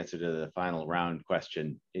 5-word answer to the final round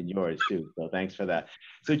question in yours too. So thanks for that.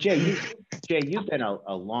 So Jay, you've been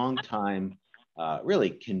a long time really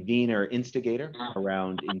convener, instigator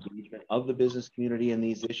around engagement of the business community in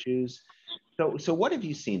these issues. So what have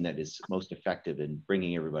you seen that is most effective in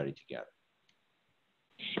bringing everybody together?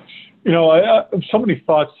 So many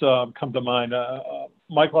thoughts come to mind.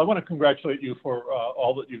 Michael, I want to congratulate you for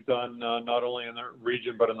all that you've done, not only in the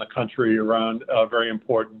region, but in the country around very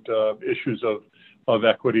important issues of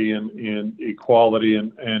equity and equality.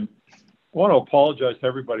 And I want to apologize to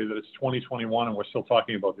everybody that it's 2021 and we're still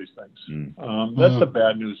talking about these things. That's the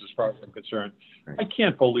bad news as far as I'm concerned. I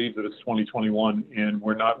can't believe that it's 2021 and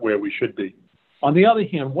we're not where we should be. On the other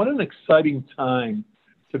hand, what an exciting time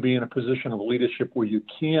to be in a position of leadership where you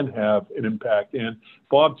can have an impact. And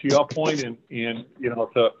Bob, to your point, and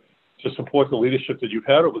to support the leadership that you've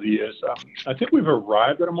had over the years, I think we've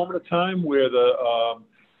arrived at a moment of time where the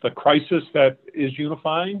crisis that is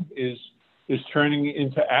unifying is turning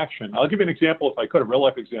into action. I'll give you an example, if I could, a real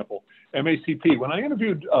life example. MACP. When I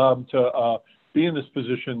interviewed to be in this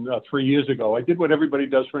position 3 years ago, I did what everybody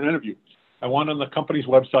does for an interview. I went on the company's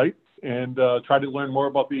website and tried to learn more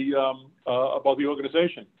about the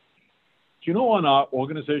organization. Do you know on our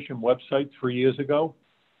organization website 3 years ago,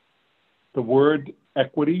 the word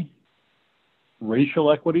equity,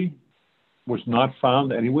 racial equity, was not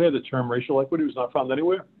found anywhere. The term racial equity was not found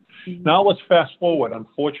anywhere. Now let's fast forward.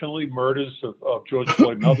 Unfortunately, murders of George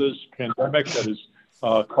Floyd and others, pandemic that has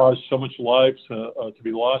caused so much lives to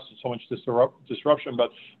be lost and so much disruption. But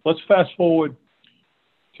let's fast forward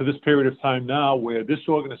to this period of time now where this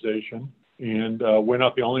organization, and we're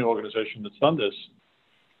not the only organization that's done this,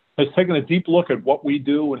 has taken a deep look at what we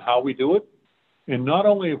do and how we do it. And not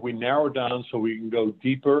only have we narrowed down so we can go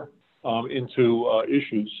deeper into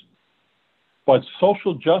issues, but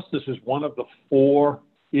social justice is one of the 4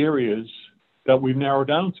 areas that we've narrowed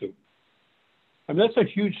down to. And that's a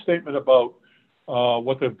huge statement about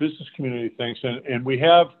what the business community thinks. And we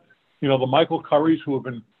have, the Michael Currys who have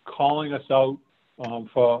been calling us out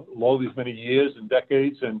for these many years and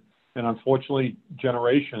decades and unfortunately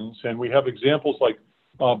generations. And we have examples like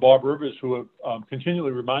Bob Rivers who have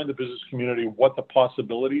continually remind the business community what the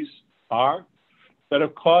possibilities are that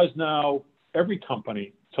have caused now every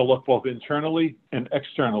company to look both internally and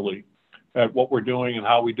externally at what we're doing and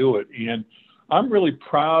how we do it. And I'm really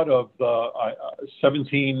proud of the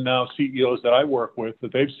 17 now CEOs that I work with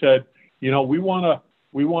that they've said, we want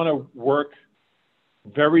to work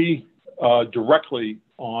very directly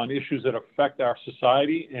on issues that affect our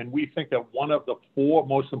society. And we think that one of the 4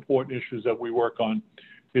 most important issues that we work on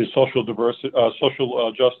is social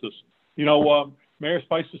justice. Mayor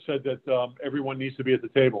Spicer said that everyone needs to be at the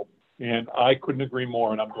table. And I couldn't agree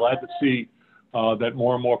more. And I'm glad to see that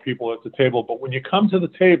more and more people are at the table. But when you come to the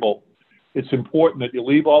table, it's important that you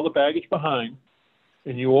leave all the baggage behind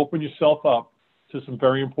and you open yourself up to some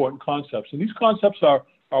very important concepts. And these concepts are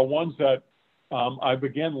ones that I've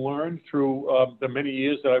again learned through the many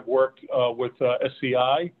years that I've worked with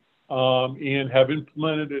SCI and have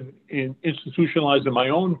implemented and institutionalized in my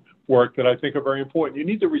own work that I think are very important. You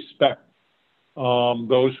need to respect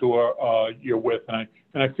those who are you're with, and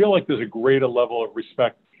I feel like there's a greater level of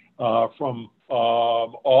respect from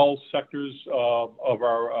all sectors of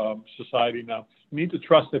our society now. You need to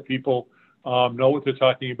trust that people know what they're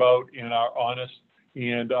talking about and are honest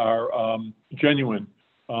and are genuine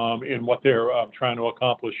in what they're trying to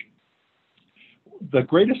accomplish. The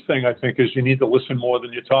greatest thing, I think, is you need to listen more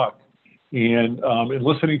than you talk. And in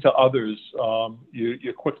listening to others,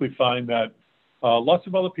 you quickly find that lots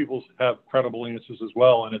of other people have credible answers as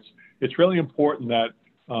well. And it's really important that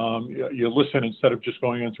you listen instead of just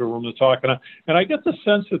going into a room to talk. And I get the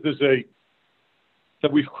sense that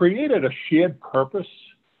that we've created a shared purpose,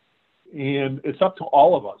 and it's up to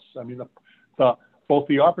all of us. I mean, both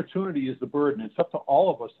the opportunity is the burden. It's up to all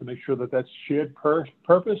of us to make sure that shared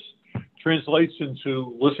purpose translates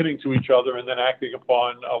into listening to each other and then acting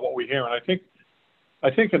upon what we hear. And I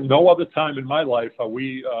think at no other time in my life are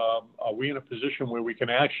we in a position where we can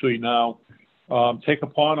actually now take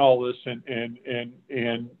upon all this and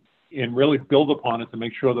really build upon it to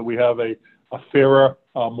make sure that we have a fairer,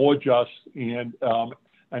 more just, and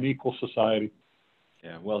an equal society.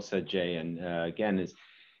 Yeah, well said, Jay. And again,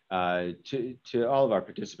 to all of our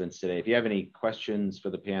participants today, if you have any questions for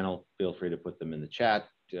the panel, feel free to put them in the chat.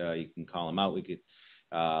 You can call them out. We could,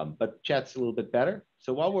 but chat's a little bit better.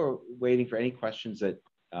 So while we're waiting for any questions that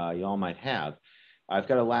you all might have, I've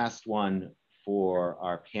got a last one for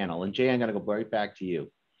our panel. And Jay, I'm going to go right back to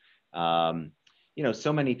you. You know,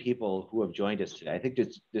 so many people who have joined us today, I think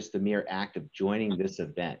just the mere act of joining this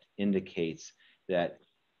event indicates that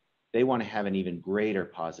they want to have an even greater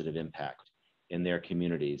positive impact in their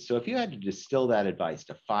communities. So if you had to distill that advice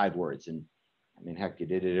to 5 words, and I mean, heck, you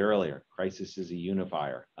did it earlier, crisis is a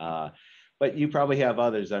unifier, but you probably have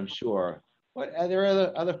others, I'm sure. What are there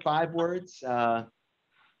other 5 words, another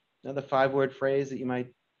 5-word phrase that you might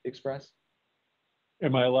express?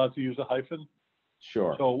 Am I allowed to use a hyphen?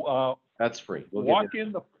 Sure. So that's free. We'll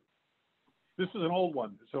this is an old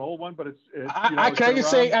one. It's an old one, but it's can I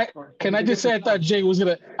just say, I thought Jay was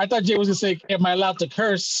gonna say, am I allowed to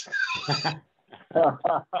curse?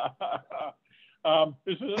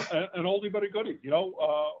 This is an oldie but a goodie,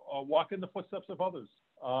 walk in the footsteps of others.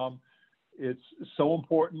 It's so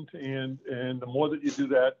important, and the more that you do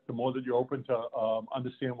that, the more that you're open to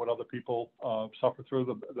understand what other people suffer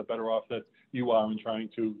through, the better off that you are in trying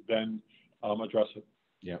to then address it.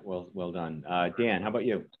 Yeah, well done. Dan, how about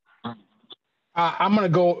you? I'm gonna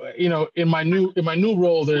go. In my new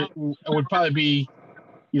role, there would probably be,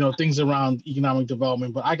 things around economic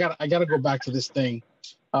development. But I gotta go back to this thing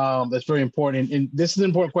that's very important. And this is an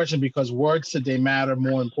important question because words today matter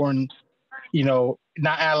more important.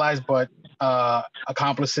 Not allies, but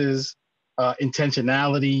accomplices,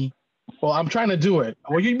 intentionality. Well, I'm trying to do it.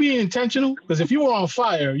 Well, you'd be intentional because if you were on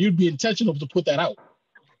fire, you'd be intentional to put that out.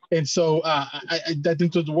 And so I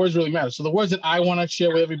think the words really matter. So the words that I want to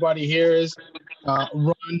share with everybody here is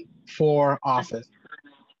run for office.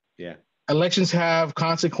 Yeah. Elections have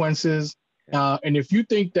consequences. And if you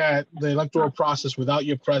think that the electoral process without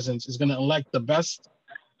your presence is going to elect the best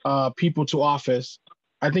people to office,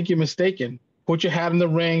 I think you're mistaken. Put your hat in the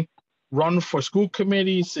ring, run for school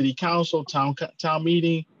committee, city council, town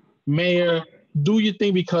meeting, mayor. Do your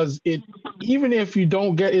thing because even if you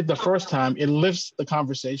don't get it the first time, it lifts the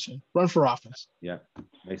conversation. Run for office. Yeah,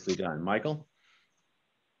 nicely done. Michael?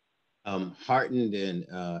 Heartened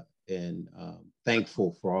and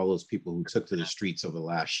thankful for all those people who took to the streets over the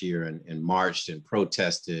last year and marched and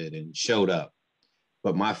protested and showed up.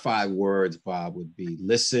 But my 5 words, Bob, would be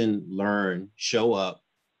listen, learn, show up,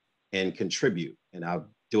 and contribute. And I'll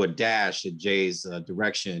do a dash at Jay's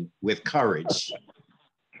direction with courage.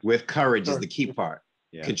 With courage is the key part.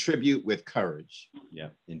 Yeah. Contribute with courage. Yeah,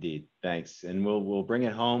 indeed. Thanks. And we'll bring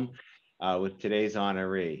it home with today's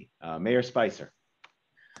honoree, Mayor Spicer.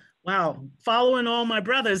 Wow, following all my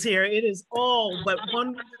brothers here, it is all, but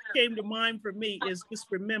one that came to mind for me is just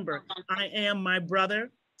remember, I am my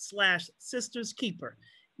brother/sister's keeper.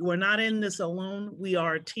 You are not in this alone, we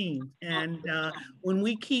are a team. And when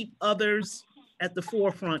we keep others at the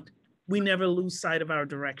forefront, we never lose sight of our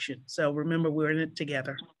direction. So remember, we're in it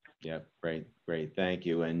together. Yeah, great. Thank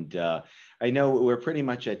you. And I know we're pretty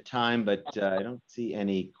much at time, but I don't see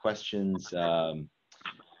any questions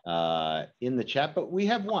in the chat, but we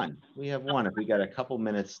have one. If we got a couple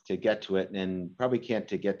minutes to get to it, and probably can't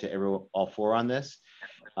get to all 4 on this.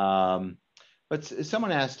 But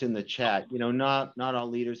someone asked in the chat, not all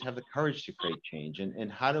leaders have the courage to create change.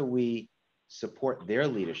 And how do we support their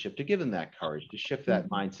leadership, to give them that courage, to shift that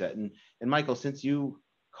mindset. And Michael, since you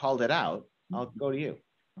called it out, I'll go to you.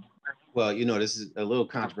 Well, you know, this is a little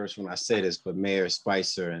controversial when I say this, but Mayor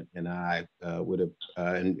Spicer and I would have,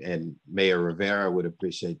 and Mayor Rivera would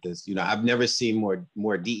appreciate this. You know, I've never seen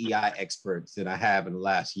more DEI experts than I have in the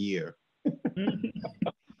last year.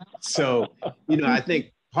 So, you know, I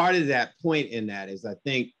think part of that point in that is I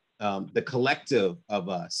think the collective of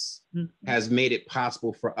us has made it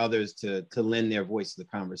possible for others to lend their voice to the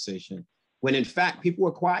conversation, when in fact, people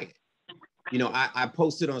were quiet. You know, I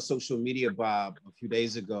posted on social media, Bob, a few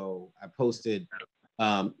days ago. I posted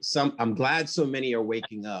I'm glad so many are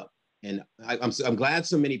waking up, and I'm glad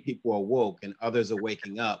so many people are woke and others are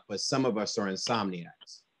waking up, but some of us are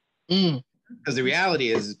insomniacs. Because the reality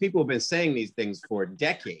is people have been saying these things for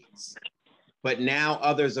decades, but now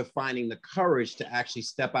others are finding the courage to actually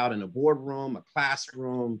step out in a boardroom, a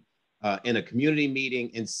classroom, in a community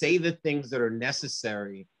meeting, and say the things that are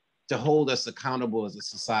necessary to hold us accountable as a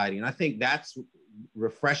society. And I think that's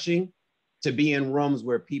refreshing, to be in rooms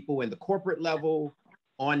where people in the corporate level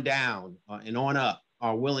on down and on up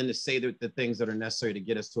are willing to say the things that are necessary to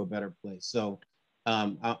get us to a better place. So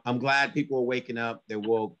I'm glad people are waking up, they're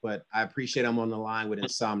woke, but I appreciate I'm on the line with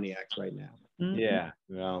insomniacs right now. Yeah,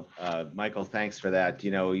 well, Michael, thanks for that.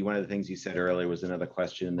 You know, one of the things you said earlier was another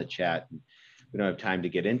question in the chat. We don't have time to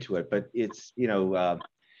get into it, but it's,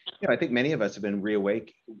 I think many of us have been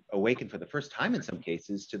awakened for the first time in some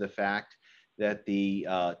cases to the fact that the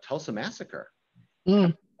Tulsa massacre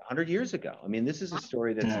 100 years ago. I mean, this is a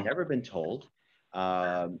story that's never been told,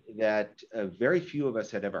 that very few of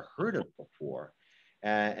us had ever heard of before.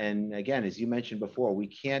 And again, as you mentioned before, we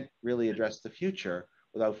can't really address the future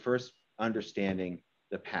without first understanding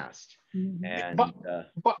the past. And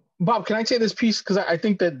Bob, can I say this piece? Because I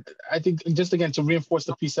think just again to reinforce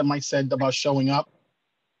the piece that Mike said about showing up.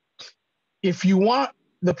 If you want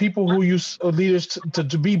the people who use leaders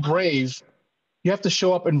to be brave, you have to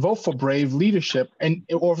show up and vote for brave leadership, and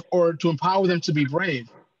or to empower them to be brave,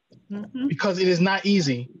 because it is not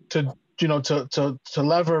easy to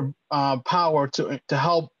lever power to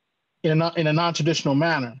help in a non-traditional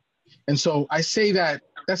manner. And so I say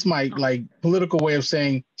that's my political way of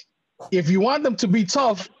saying, if you want them to be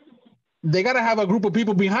tough, they got to have a group of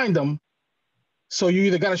people behind them. So you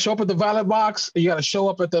either got to show up at the ballot box, or you got to show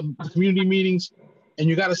up at the community meetings, and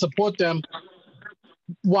you got to support them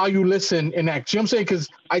while you listen and act. You know what I'm saying? Because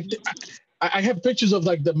I have pictures of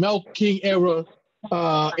the Mel King era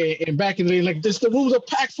and back in the day, the rooms are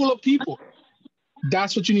packed full of people.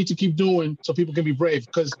 That's what you need to keep doing so people can be brave,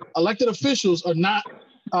 because elected officials are not,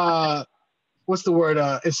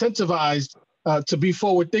 incentivized to be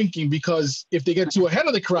forward thinking, because if they get too ahead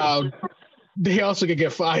of the crowd, they also can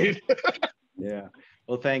get fired. Yeah.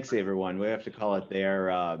 Well, thanks, everyone. We have to call it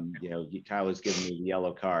there. Tyler's giving me the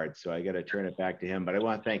yellow card, so I got to turn it back to him. But I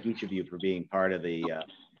want to thank each of you for being part of the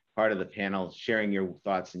panel, sharing your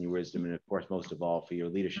thoughts and your wisdom, and of course, most of all, for your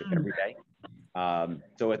leadership every day.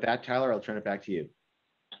 So with that, Tyler, I'll turn it back to you.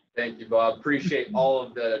 Thank you, Bob. Appreciate all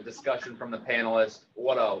of the discussion from the panelists.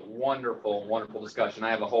 What a wonderful, wonderful discussion.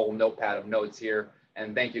 I have a whole notepad of notes here,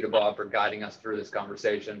 and thank you to Bob for guiding us through this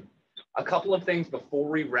conversation. A couple of things before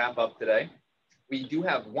we wrap up today. We do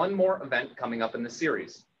have one more event coming up in the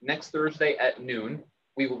series. Next Thursday at noon,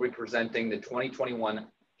 we will be presenting the 2021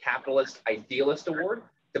 Capitalist Idealist Award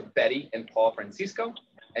to Betty and Paul Francisco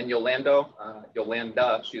and Yolanda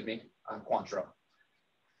Quantro.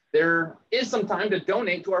 There is some time to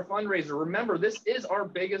donate to our fundraiser. Remember, this is our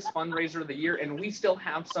biggest fundraiser of the year, and we still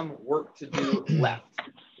have some work to do left.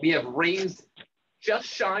 We have raised just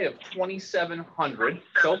shy of $2,700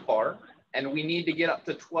 so far, and we need to get up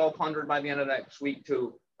to $1,200 by the end of next week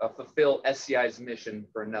to fulfill SCI's mission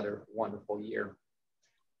for another wonderful year.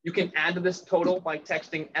 You can add to this total by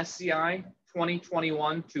texting SCI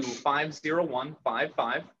 2021 to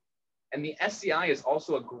 50155. And the SCI is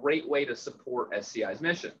also a great way to support SCI's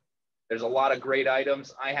mission. There's a lot of great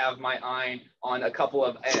items. I have my eye on a couple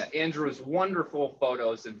of Andrew's wonderful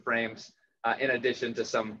photos and frames, in addition to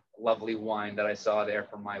some lovely wine that I saw there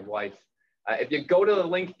from my wife. If you go to the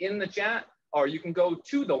link in the chat, or you can go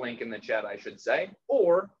to the link in the chat, I should say,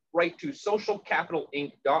 or write to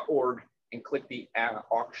socialcapitalinc.org and click the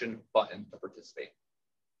auction button to participate.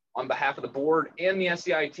 On behalf of the board and the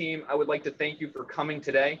SCI team, I would like to thank you for coming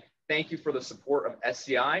today. Thank you for the support of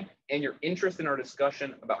SCI and your interest in our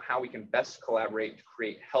discussion about how we can best collaborate to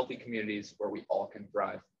create healthy communities where we all can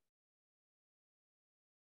thrive.